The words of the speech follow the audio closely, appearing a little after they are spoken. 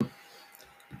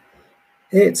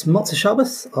It's Motzei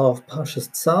Shabbos of Parshas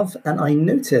Tzav, and I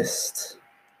noticed,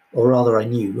 or rather I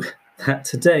knew, that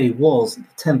today was the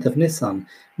 10th of Nisan.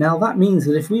 Now that means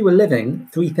that if we were living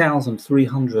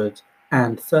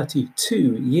 3,332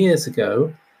 years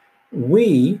ago,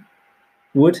 we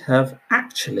would have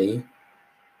actually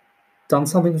done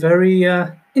something very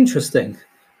interesting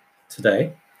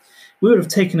today. We would have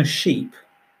taken a sheep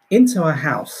into our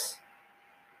house.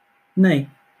 Nay,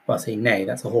 well, I say nay,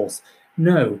 that's a horse.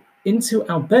 No, into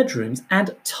our bedrooms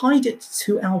and tied it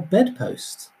to our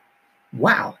bedpost.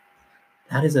 Wow,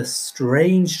 that is a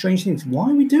strange thing.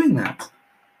 Why are we doing that?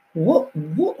 What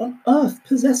on earth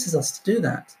possesses us to do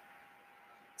that?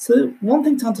 So one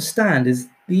thing to understand is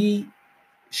the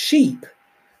sheep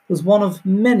was one of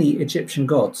many Egyptian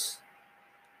gods.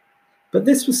 But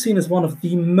this was seen as one of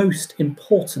the most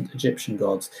important Egyptian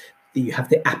gods. You have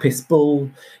the Apis bull,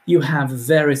 you have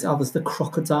various others, the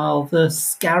crocodile, the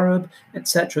scarab,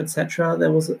 etc., etc.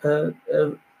 There was a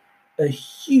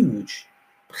huge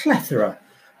plethora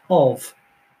of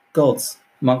gods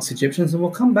amongst Egyptians, and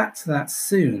we'll come back to that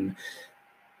soon.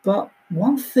 But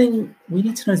one thing we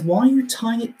need to know is, why are you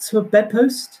tying it to a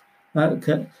bedpost?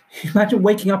 Okay. Imagine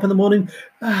waking up in the morning,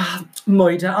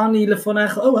 Moida ani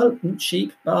lefonech, oh well,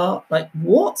 sheep, like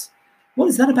what? What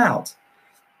is that about?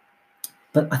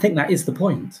 But I think that is the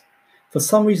point. For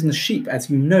some reason, the sheep, as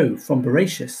you know from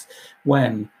Bereshis,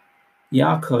 when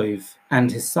Yaakov and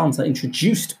his sons are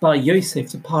introduced by Yosef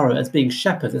to Paro as being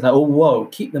shepherds, it's like, oh, whoa,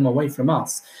 keep them away from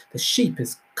us. The sheep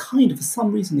is kind of, for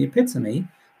some reason, the epitome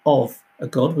of a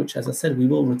god, which, as I said, we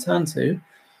will return to.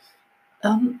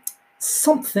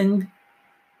 Something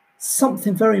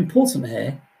very important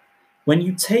here. When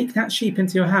you take that sheep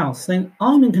into your house, saying,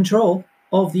 I'm in control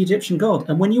of the Egyptian god.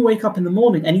 And when you wake up in the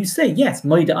morning and you say, yes,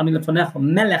 Moida ani lefonecha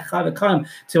melech havakayim,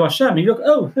 to Hashem, and you look,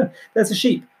 oh, there's a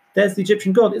sheep. There's the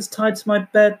Egyptian god. It's tied to my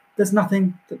bed. There's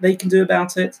nothing that they can do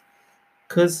about it,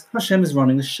 because Hashem is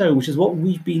running the show, which is what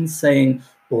we've been saying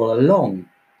all along.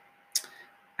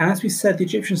 And as we said, the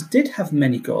Egyptians did have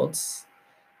many gods.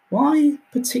 Why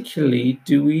particularly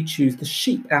do we choose the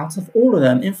sheep out of all of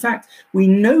them? In fact, we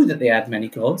know that they had many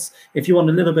gods. If you want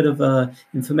a little bit of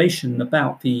information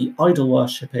about the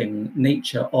idol-worshipping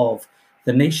nature of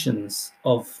the nations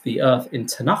of the earth in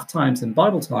Tanakh times and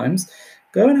Bible times,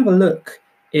 go and have a look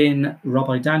in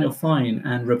Rabbi Daniel Fine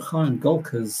and Reb Chaim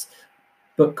Golka's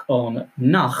book on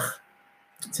Nach.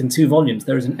 It's in 2 volumes.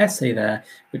 There is an essay there,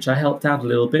 which I helped out a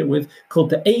little bit with, called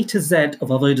The A to Z of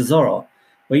Avodah Zarah,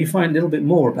 where you find a little bit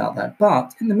more about that.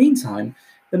 But in the meantime,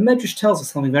 the Medrash tells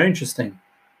us something very interesting.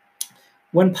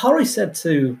 When Paro said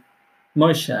to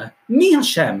Moshe, Mi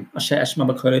Hashem, Asher Eshma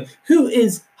B'Kolo, who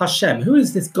is Hashem? Who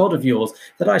is this God of yours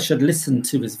that I should listen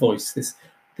to his voice? This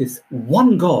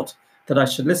one God that I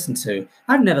should listen to.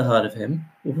 I've never heard of him.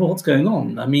 What's going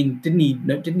on? I mean, didn't he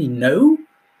know?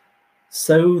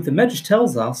 So the Medrash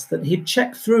tells us that he'd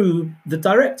checked through the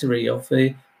directory of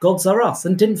the gods are us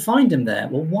and didn't find him there.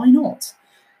 Well, why not?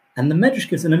 And the Medrash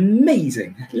gives an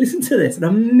amazing, listen to this, an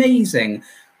amazing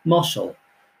mashal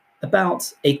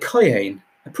about a kohen,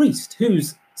 a priest,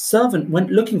 whose servant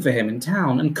went looking for him in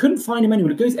town and couldn't find him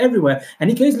anywhere. It goes everywhere, and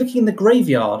he goes looking in the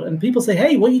graveyard, and people say,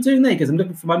 hey, what are you doing there? He goes, I'm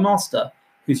looking for my master.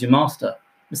 Who's your master?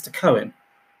 Mr. Cohen.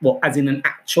 What, as in an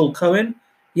actual Cohen?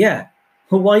 Yeah.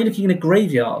 Well, why are you looking in a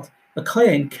graveyard? A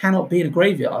kohen cannot be in a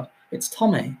graveyard. It's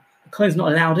Tomei. A kohen's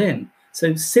not allowed in.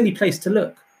 So silly place to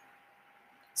look.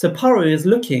 So Paro is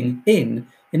looking in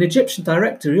an Egyptian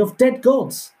directory of dead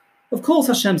gods. Of course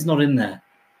Hashem's not in there.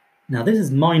 Now this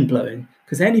is mind-blowing,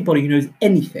 because anybody who knows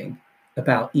anything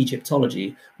about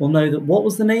Egyptology will know that what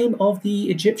was the name of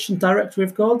the Egyptian directory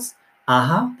of gods?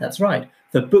 Aha, that's right.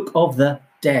 The Book of the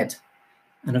Dead.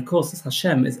 And of course, this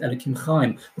Hashem is Elohim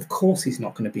Chaim. Of course he's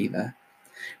not going to be there.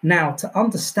 Now, to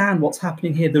understand what's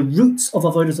happening here, the roots of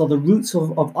Avodah Zarah, the roots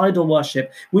of idol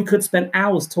worship, we could spend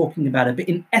hours talking about it. But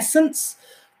in essence,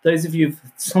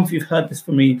 some of you have heard this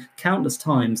from me countless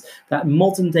times, that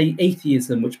modern-day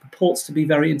atheism, which purports to be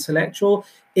very intellectual,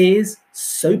 is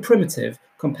so primitive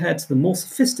compared to the more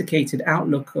sophisticated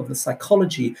outlook of the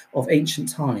psychology of ancient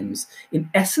times. In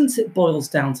essence, it boils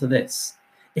down to this.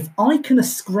 If I can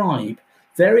ascribe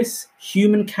various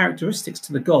human characteristics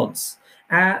to the gods,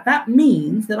 that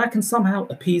means that I can somehow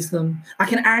appease them. I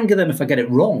can anger them if I get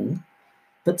it wrong.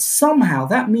 But somehow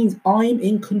that means I'm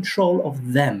in control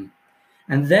of them.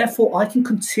 And therefore I can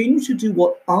continue to do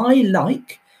what I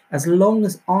like as long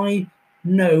as I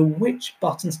know which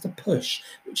buttons to push,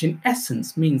 which in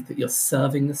essence means that you're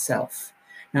serving the self.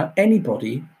 Now,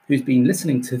 anybody who's been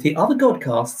listening to the other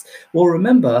Godcasts will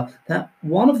remember that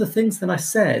one of the things that I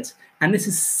said, and this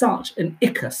is such an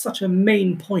ikka, such a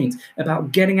main point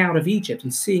about getting out of Egypt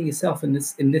and seeing yourself in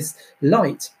this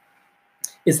light,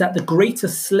 is that the greater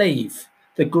slave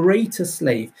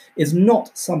is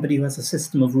not somebody who has a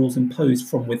system of rules imposed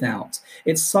from without.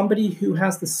 It's somebody who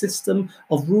has the system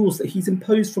of rules that he's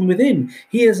imposed from within.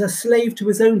 He is a slave to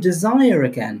his own desire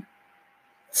again.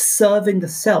 Serving the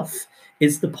self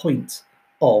is the point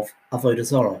of Avodah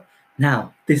Zarah.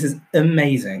 Now, this is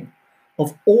amazing.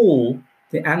 Of all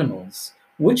the animals,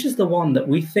 which is the one that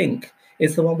we think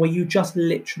is the one where you just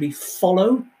literally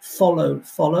follow?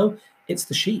 It's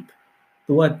the sheep.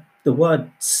 The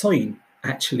word soin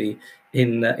actually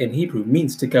in Hebrew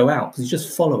means to go out, because you're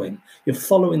just following. You're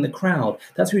following the crowd.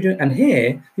 That's what you're doing. And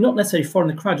here, you're not necessarily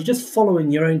following the crowd. You're just following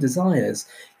your own desires.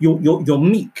 You're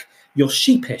meek. You're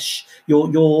sheepish.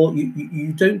 You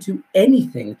don't do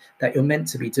anything that you're meant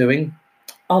to be doing,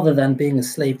 other than being a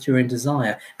slave to your own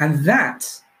desire. And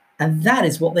that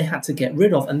is what they had to get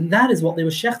rid of. And that is what they were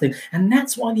shechting. And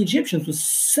that's why the Egyptians were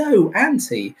so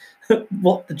anti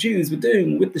what the Jews were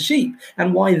doing with the sheep,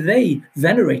 and why they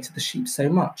venerated the sheep so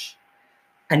much.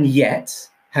 And yet,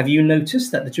 have you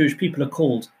noticed that the Jewish people are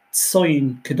called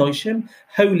Tsoin Kedoshim,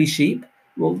 holy sheep?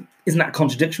 Well, isn't that a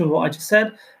contradiction with what I just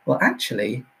said? Well,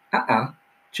 actually,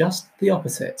 just the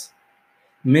opposite.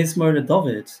 Mizmor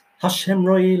David, Hashem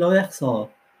roi lo echzor.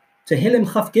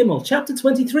 Tehillim Chaf Gimel, chapter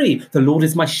 23. The Lord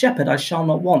is my shepherd, I shall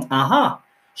not want. Aha!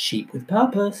 Sheep with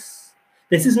purpose.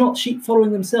 This is not sheep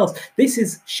following themselves. This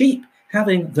is sheep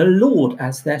having the Lord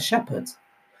as their shepherd.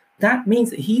 That means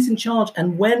that he's in charge.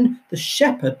 And when the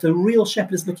shepherd, the real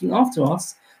shepherd, is looking after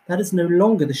us, that is no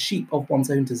longer the sheep of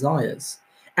one's own desires.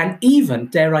 And even,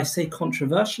 dare I say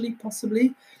controversially,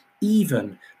 possibly,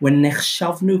 even when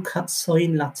nechshavnu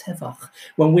katsoin latevach,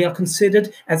 when we are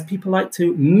considered, as people like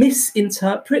to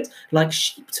misinterpret, like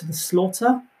sheep to the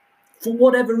slaughter, for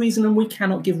whatever reason, and we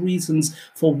cannot give reasons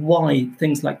for why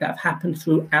things like that have happened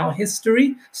through our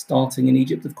history, starting in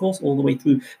Egypt, of course, all the way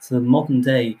through to the modern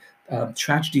day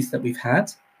tragedies that we've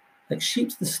had, like sheep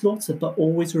to the slaughter, but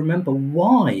always remember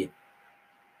why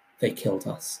they killed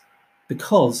us,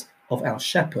 because of our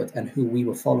shepherd and who we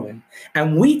were following.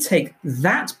 And we take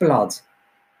that blood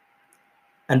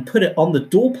and put it on the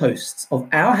doorposts of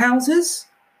our houses,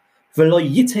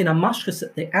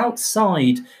 that the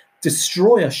outside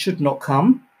destroyer should not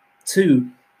come to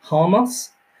harm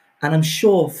us. And I'm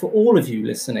sure for all of you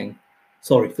listening,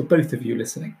 for both of you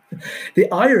listening,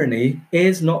 the irony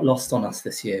is not lost on us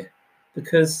this year,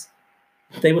 because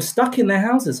they were stuck in their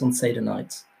houses on Seder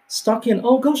night, stuck in,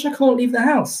 oh gosh, I can't leave the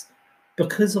house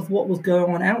because of what was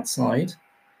going on outside.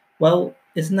 Well,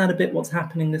 isn't that a bit what's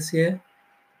happening this year?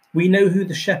 We know who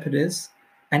the shepherd is,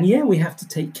 and yeah, we have to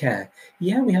take care.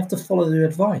 Yeah, we have to follow the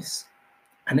advice.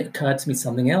 And it occurred to me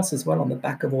something else as well on the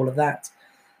back of all of that.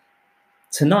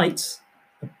 Tonight,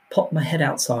 I popped my head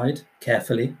outside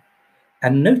carefully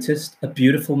and noticed a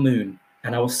beautiful moon.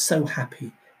 And I was so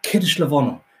happy. Kiddush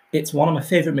Levana. It's one of my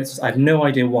favorite mitzvahs. I have no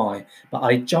idea why, but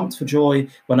I jumped for joy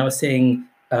when I was seeing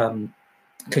Kashem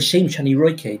Shani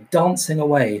Roike dancing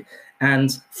away.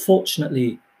 And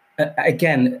fortunately,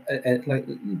 again, like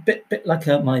bit like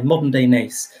my modern day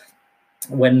niece,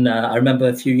 when I remember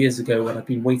a few years ago when I'd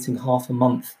been waiting half a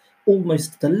month,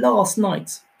 almost the last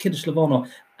night, Kiddush Levana,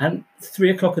 and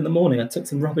 3 o'clock in the morning, I took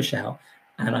some rubbish out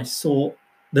and I saw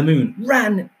the moon,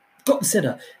 ran, got the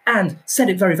siddur, and said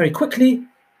it very, very quickly.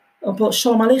 But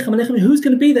Shalom Aleichem, who's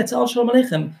going to be there to ask Shalom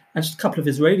Aleichem? And just a couple of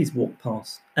Israelis walked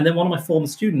past. And then one of my former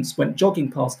students went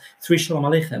jogging past 3 Shalom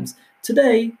Aleichems.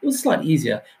 Today, it was slightly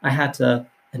easier. I had a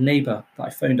neighbor that I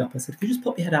phoned up. I said, could you just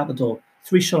pop your head out the door?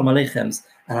 3 Shalom Aleichems,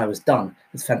 and I was done.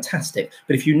 It's fantastic.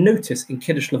 But if you notice in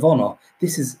Kiddush Levana,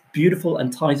 this is beautiful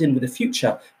and ties in with a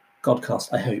future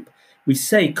Godcast, I hope. We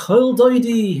say, Kol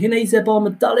doidi, hinei zeba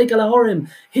medaleg al haorim.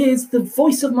 Here's the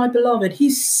voice of my beloved.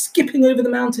 He's skipping over the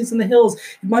mountains and the hills.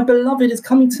 My beloved is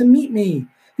coming to meet me.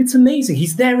 It's amazing.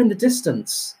 He's there in the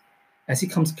distance as he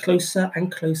comes closer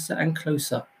and closer and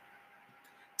closer.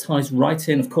 Ties right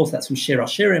in. Of course, that's from Shir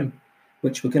HaShirim,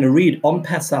 which we're going to read on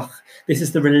Pesach. This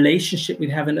is the relationship we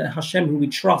have in Hashem, who we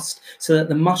trust, so that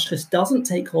the Mashchis doesn't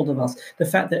take hold of us. The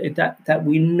fact that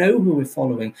we know who we're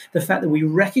following, the fact that we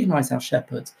recognize our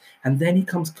shepherd, and then he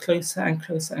comes closer and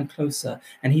closer and closer,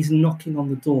 and he's knocking on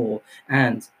the door.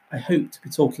 And I hope to be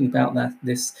talking about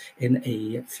this in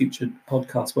a future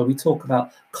podcast where we talk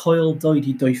about Koil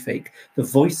Doidi Doifek. The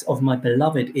voice of my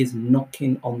beloved is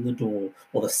knocking on the door,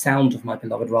 or the sound of my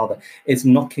beloved rather is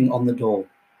knocking on the door,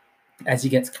 as he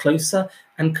gets closer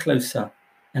and closer.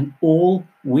 And all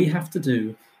we have to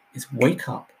do is wake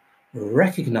up,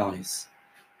 recognize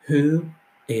Who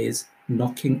is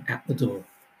knocking at the door?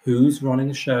 Who's running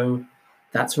the show?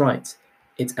 That's right.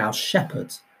 It's our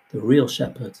shepherd, the real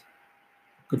shepherd.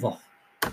 Good luck.